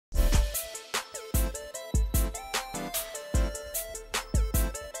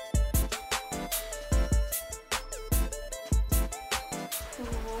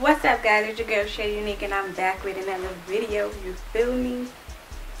What's up, guys? It's your girl Shay Unique, and I'm back with another video. You feel me?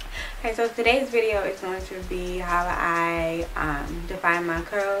 Okay, so today's video is going to be how I define my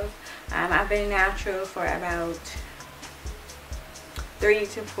curls. I've been natural for about 3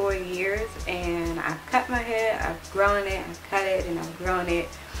 to 4 years, and I've cut my hair, I've grown it, I've cut it, and I've grown it.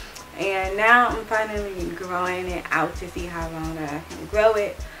 And now I'm finally growing it out to see how long that I can grow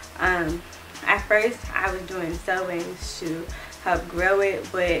it. At first I was doing sew-ins to help grow it,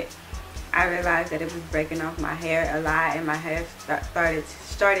 but I realized that it was breaking off my hair a lot, and my hair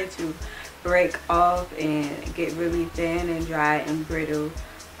started to break off and get really thin and dry and brittle.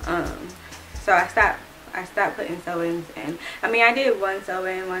 So I stopped putting sew-ins in. I mean, I did one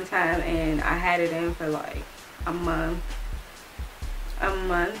sew-in one time, and I had it in for like a month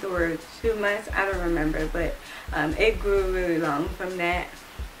or 2 months, I don't remember, but it grew really long from that.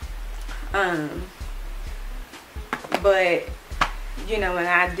 But you know, when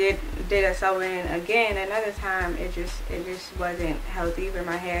I did a sew-in again another time, it just wasn't healthy for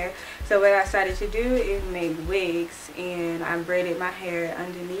my hair. So what I started to do is make wigs, and I braided my hair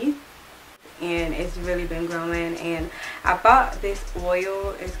underneath, and it's really been growing. And I bought this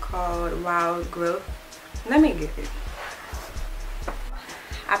oil. It's called Wild Growth. Let me get it.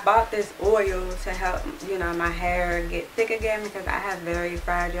 I bought this oil to help, you know, my hair get thick again, because I have very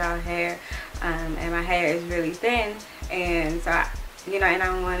fragile hair, and my hair is really thin. And so and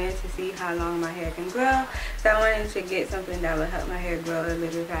I wanted to see how long my hair can grow. So I wanted to get something that would help my hair grow a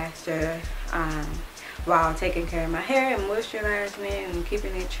little faster, while taking care of my hair and moisturizing it and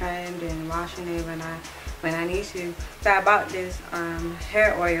keeping it trimmed and washing it when I need to. So I bought this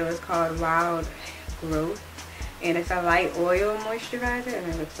hair oil. It's called Wild Growth, and it's a light oil moisturizer, and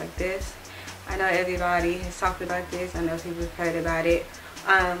it looks like this. I know everybody has talked about this. I know people have heard about it.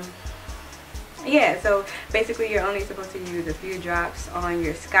 Yeah, so basically you're only supposed to use a few drops on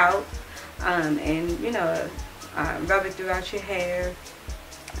your scalp, and rub it throughout your hair.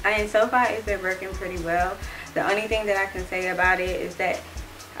 And so far it's been working pretty well. The only thing that I can say about it is that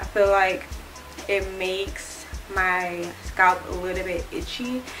I feel like it makes my scalp a little bit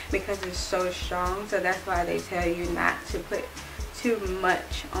itchy because it's so strong. So that's why they tell you not to put too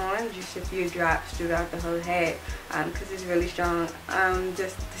much on, just a few drops throughout the whole head, because it's really strong.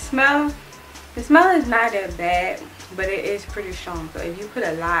 The smell is not that bad, but it is pretty strong. So if you put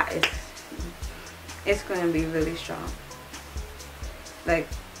a lot, it's going to be really strong. Like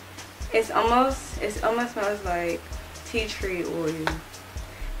it almost smells like tea tree oil.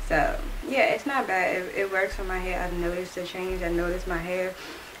 So yeah, it's not bad. It works for my hair. I've noticed a change. I noticed my hair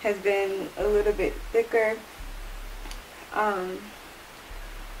has been a little bit thicker.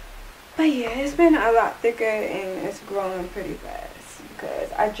 But yeah, it's been a lot thicker, and it's growing pretty fast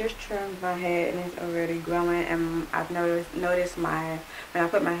because I just trimmed my hair and it's already growing. And I've noticed when I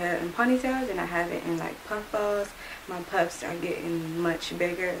put my hair in ponytails and I have it in like puff balls, my puffs are getting much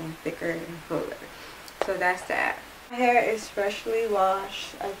bigger and thicker and fuller. So that's that. My hair is freshly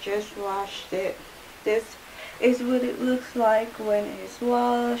washed. I just washed it. This is what it looks like when it's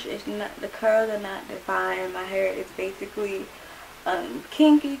washed. It's not, the curls are not defined. My hair is basically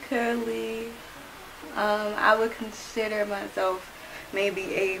kinky, curly. I would consider myself maybe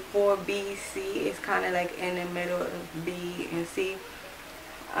a 4BC. It's kind of like in the middle of B and C.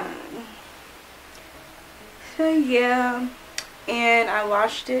 So yeah, and I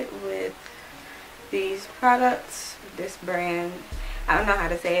washed it with these products, this brand. I don't know how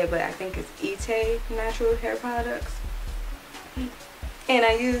to say it, but I think it's Ite Natural Hair Products. And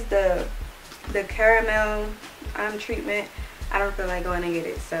I used the caramel treatment. I don't feel like going to get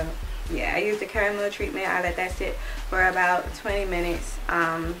it, so yeah, I used the caramel treatment. I let that sit for about 20 minutes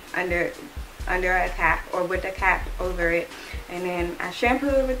under a cap, or with a cap over it, and then I shampoo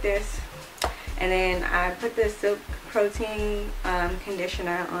it with this, and then I put the Silk Protein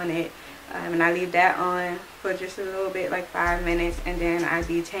conditioner on it, and I leave that on for just a little bit, like 5 minutes, and then I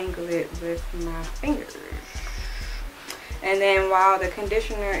detangle it with my fingers. And then while the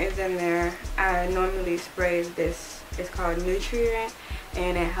conditioner is in there, I normally spray this. It's called Nutrient,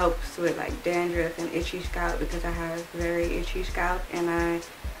 and it helps with like dandruff and itchy scalp, because I have very itchy scalp, and I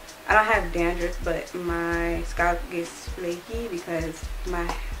don't have dandruff, but my scalp gets flaky because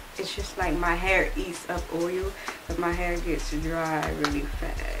it's just like my hair eats up oil, but my hair gets dry really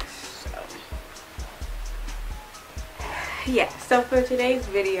fast. So yeah, so for today's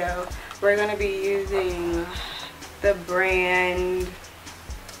video we're going to be using the brand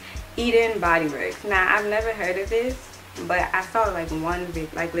Eden Body Works. Now, I've never heard of this, but I saw like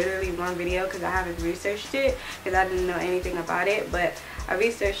literally one video, because I haven't researched it because I didn't know anything about it. But I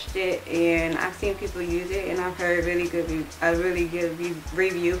researched it and I've seen people use it, and I've heard a really good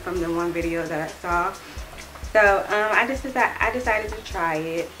review from the one video that I saw. So I decided to try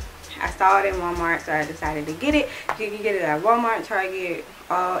it. I saw it in Walmart, so I decided to get it. You can get it at Walmart, Target,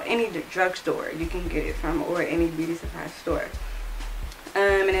 any drugstore you can get it from, or any beauty supply store.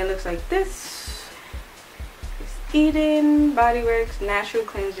 And it looks like this. It's Eden Body Works Natural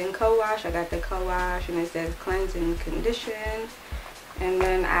Cleansing Co-Wash. I got the co-wash, and it says cleanse and condition. And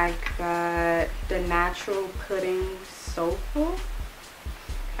then I got the Natural Pudding Soufflé.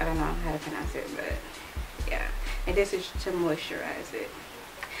 I don't know how to pronounce it, but yeah. And this is to moisturize it.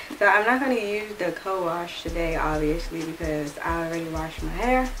 So I'm not going to use the co-wash today, obviously, because I already washed my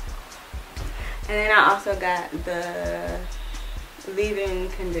hair. And then I also got the leave-in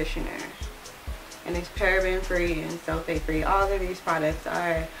conditioner, and it's paraben free and sulfate free. All of these products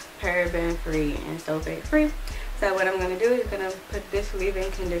are paraben free and sulfate free. So what I'm going to do is going to put this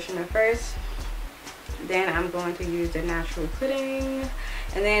leave-in conditioner first. Then I'm going to use the natural pudding,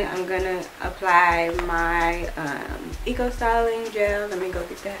 and then I'm going to apply my Eco Styling gel. Let me go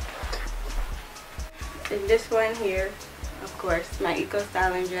get that. And this one here, of course, my Eco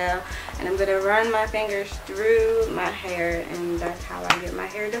Styling gel, and I'm going to run my fingers through my hair, and that's how I get my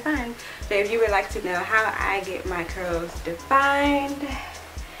hair defined. So if you would like to know how I get my curls defined,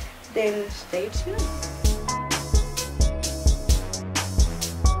 then stay tuned.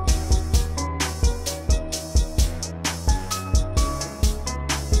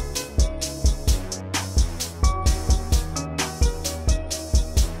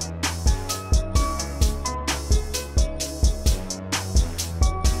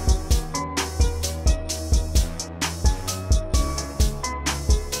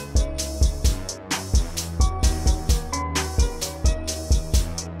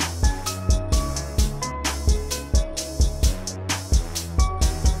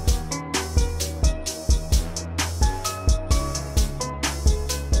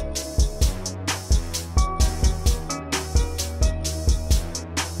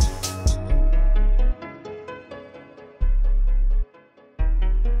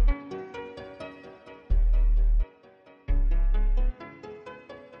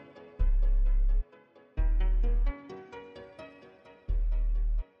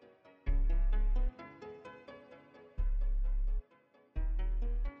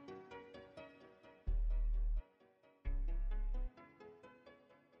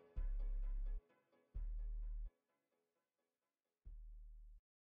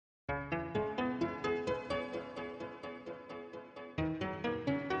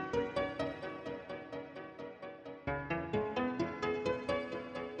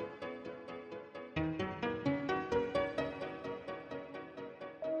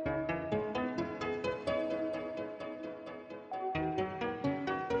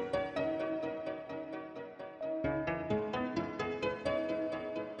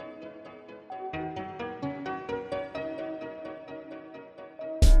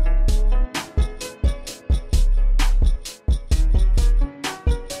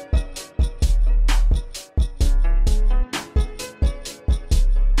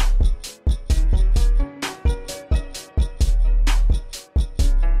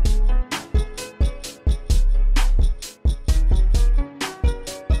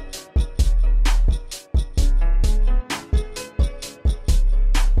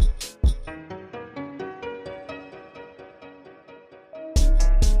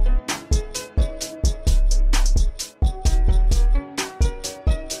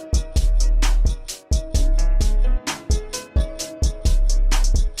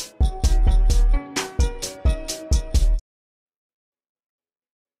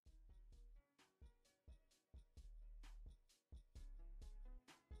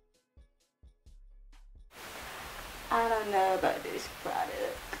 I don't know about this product.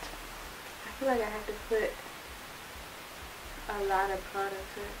 I feel like I have to put a lot of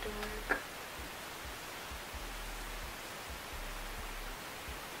products at work.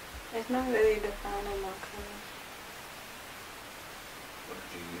 It's not really defining my color. What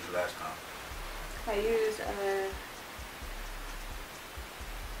did you use last time? I used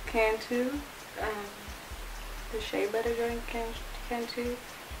Cantu, the Shea Butter Joint Cantu.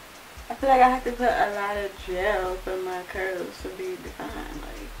 I feel like I have to put a lot of gel for my curls to be defined.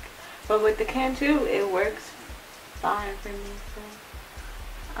 But with the Cantu, it works fine for me. So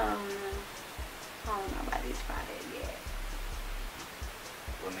I don't know about this product yet.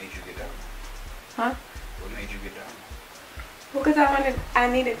 What made you get down? Huh? What made you get down? Well, because I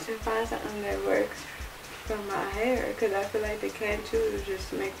needed to find something that works on my hair because I feel like the Cantu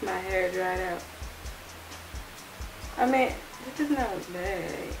just makes my hair dry out. I mean, this is not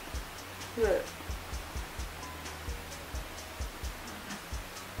bad. Look.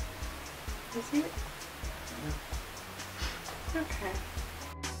 You see it? Okay.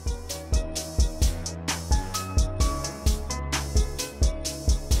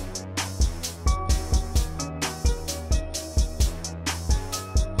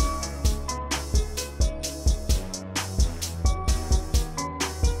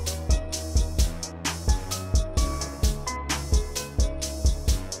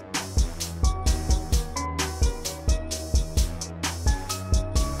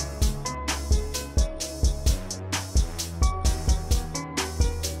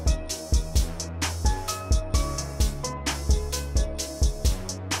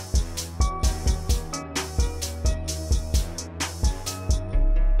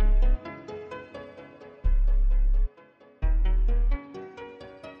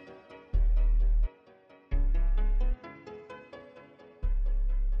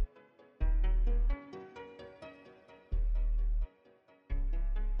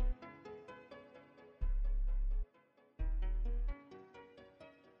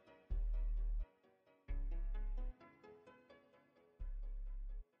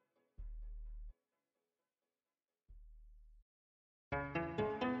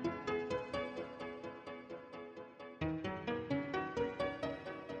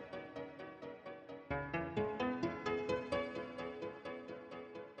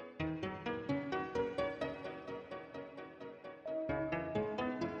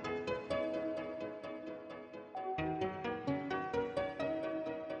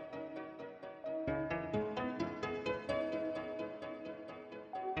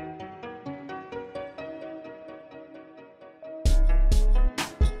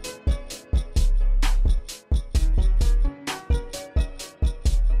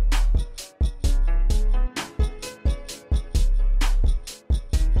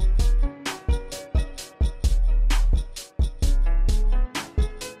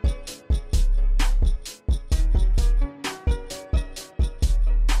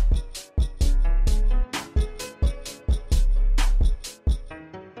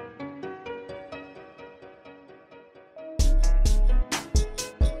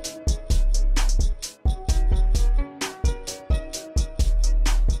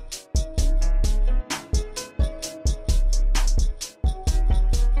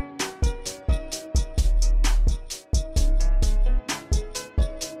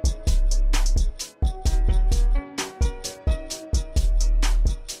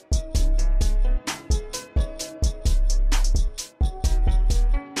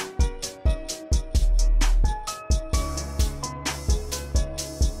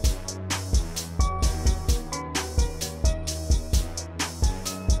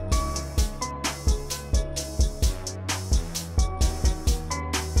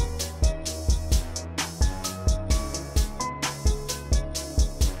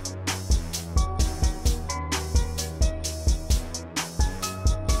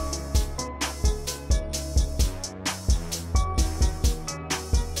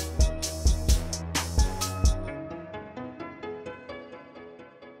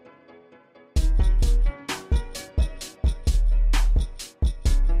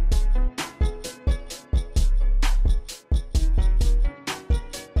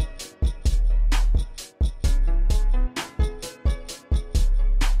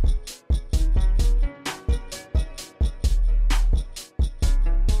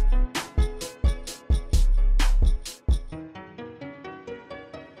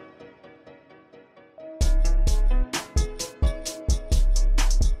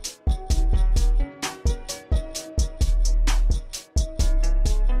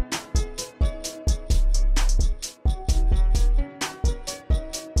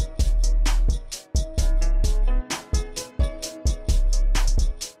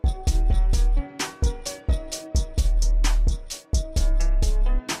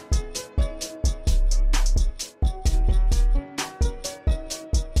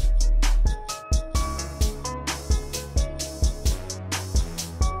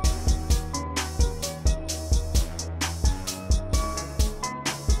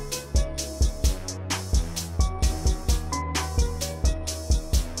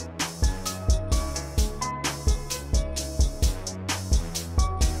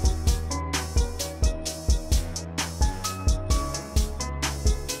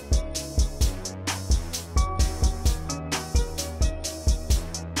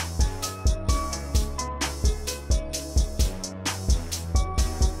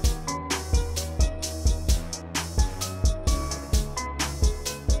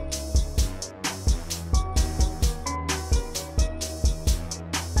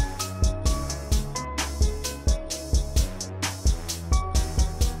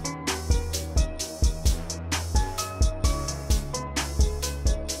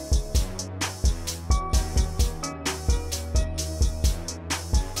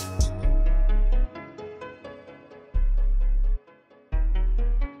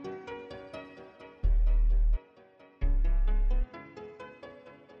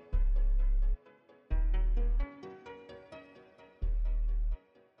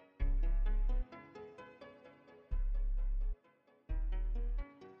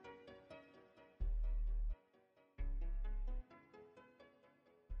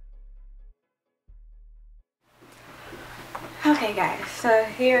 Okay guys, so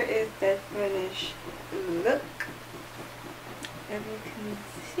here is the finished look. If you can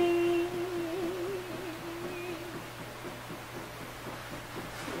see.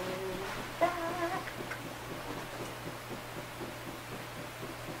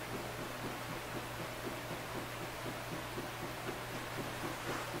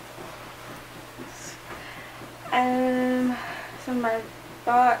 So my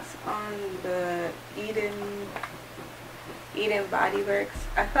thoughts on the Eden Body Works.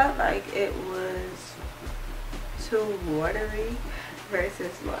 I felt like it was too watery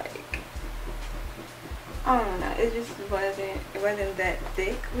versus like, I don't know, it just wasn't that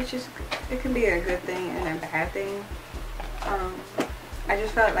thick, which is, it can be a good thing and a bad thing. I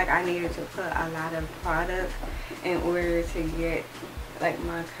just felt like I needed to put a lot of product in order to get like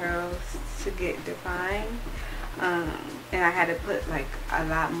my curls to get defined. And I had to put like a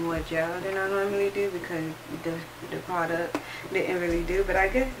lot more gel than I normally do because the product didn't really do. But I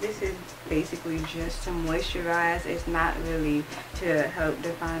guess this is basically just to moisturize. It's not really to help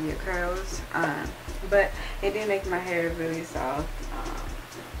define your curls. But it did make my hair really soft.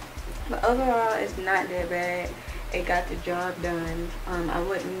 But overall, it's not that bad. It got the job done. I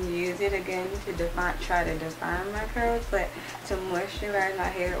wouldn't use it again to try to define my curls, but to moisturize my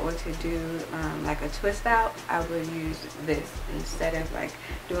hair or to do like a twist out, I would use this instead of like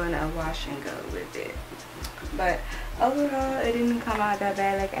doing a wash and go with it. But overall, it didn't come out that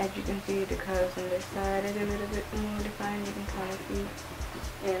bad. Like as you can see, the curls on this side is a little bit more defined. You can kind of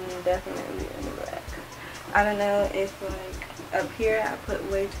see, and definitely in the back. I don't know if like up here I put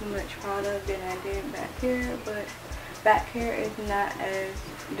way too much product than I did back here, but back here is not as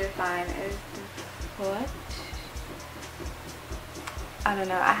defined as what? I don't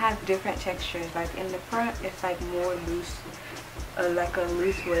know. I have different textures. Like in the front, it's like more loose, like a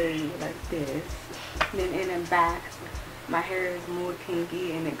loose wave like this. Then in the back, my hair is more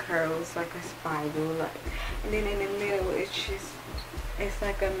kinky and it curls like a spiral. Like, and then in the middle, it's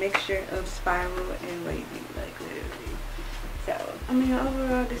like a mixture of spiral and wavy, like literally. So, I mean,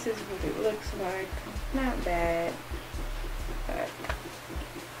 overall, this is what it looks like. Not bad.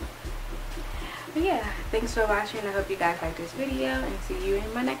 But yeah, thanks for watching. I hope you guys like this video and see you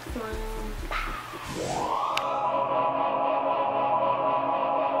in my next one. Bye.